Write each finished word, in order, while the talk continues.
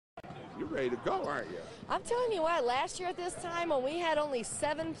ready to go, aren't you? I'm telling you what, last year at this time when we had only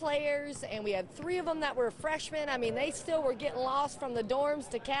 7 players and we had 3 of them that were freshmen, I mean, they still were getting lost from the dorms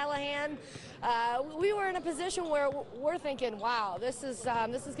to Callahan. We were in a position where we're thinking, wow, this is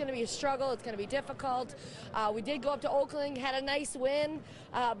going to be a struggle. It's going to be difficult. We did go up to Oakland, had a nice win,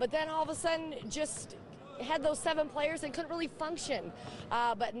 but then all of a sudden just had those 7 players and couldn't really function.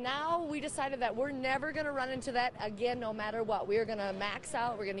 But now we decided that we're never going to run into that again, no matter what. We're going to max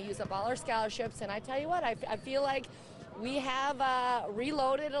out. We're going to use up all our scholarships. And I tell you what, I feel like we have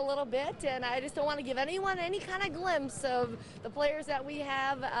reloaded a little bit, and I just don't want to give anyone any kind of glimpse of the players that we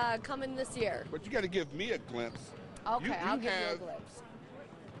have coming this year. But you got to give me a glimpse. Okay, I'll give you a glimpse.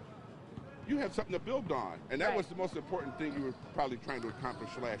 You have something to build on, and that Right. was the most important thing you were probably trying to accomplish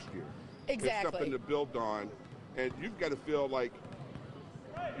last year. Exactly. It's something to build on, and you've got to feel like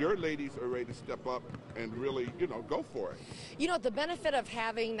your ladies are ready to step up and really, go for it. You know, the benefit of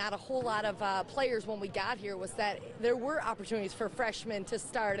having not a whole lot of players when we got here was that there were opportunities for freshmen to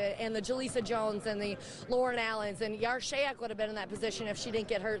start it, and the Jaleesa Jones and the Lauren Allens, and Yar Shayak would have been in that position if she didn't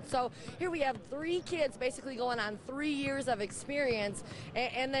get hurt. So here we have 3 kids basically going on 3 years of experience,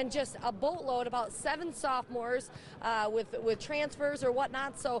 and then just a boatload, about 7 sophomores with transfers or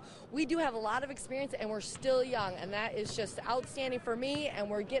whatnot. So we do have a lot of experience, and we're still young, and that is just outstanding for me. And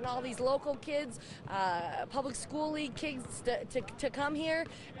we're getting all these local kids, public school league kids to come here,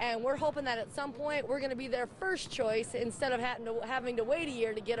 and we're hoping that at some point we're going to be their first choice instead of having to wait a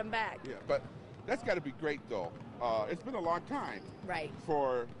year to get them back. Yeah, but that's got to be great, though. It's been a long time. Right.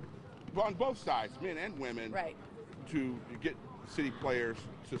 On both sides, men and women, right, to get city players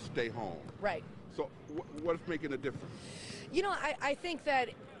to stay home. Right. So what's making a difference? You know, I think that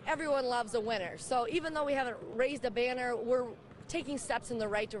everyone loves a winner. So even though we haven't raised a banner, we're taking steps in the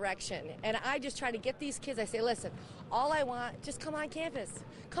right direction. And I just try to get these kids, I say, listen, all I want, just come on campus.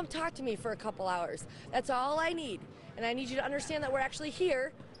 Come talk to me for a couple hours. That's all I need. And I need you to understand that we're actually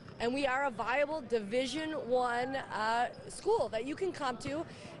here, and we are a viable Division I school that you can come to,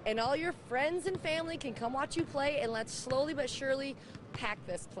 and all your friends and family can come watch you play, and let's slowly but surely pack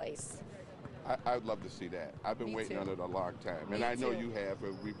this place. I'd love to see that. I've been waiting on it a long time. And I know you have.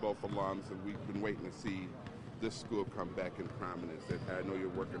 We both alums, and we've been waiting to see this school come back in prominence, and I know you're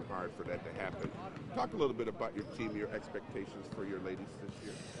working hard for that to happen. Talk a little bit about your team, your expectations for your ladies this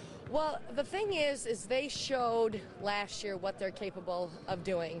year. Well, the thing is they showed last year what they're capable of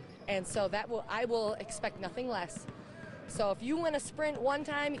doing, and so I will expect nothing less. So if you win a sprint one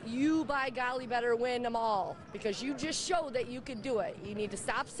time, you by golly better win them all, because you just showed that you could do it. You need to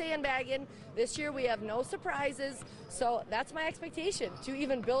stop sandbagging. This year we have no surprises, so that's my expectation, to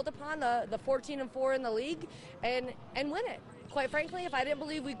even build upon the 14-4 in the league and win it. Quite frankly, if I didn't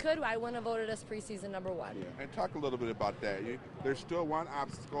believe we could, I wouldn't have voted us preseason number 1. Yeah, and talk a little bit about that. There's still one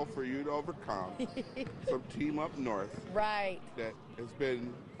obstacle for you to overcome. Some team up north. Right. That has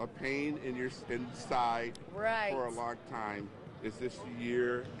been a pain in your inside for a long time. Is this the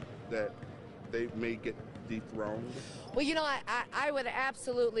year that they may get dethroned? Well, you know, I would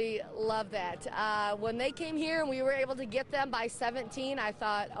absolutely love that. When they came here and we were able to get them by 17, I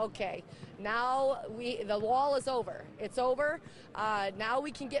thought, okay, now the wall is over. It's over. Now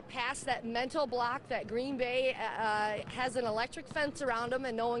we can get past that mental block that Green Bay has an electric fence around them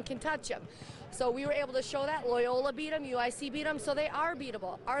and no one can touch them. So we were able to show that. Loyola beat them, UIC beat them, so they are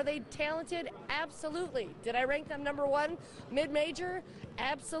beatable. Are they talented? Absolutely. Did I rank them number 1 mid-major?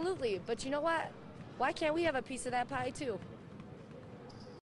 Absolutely. But you know what? Why can't we have a piece of that pie too?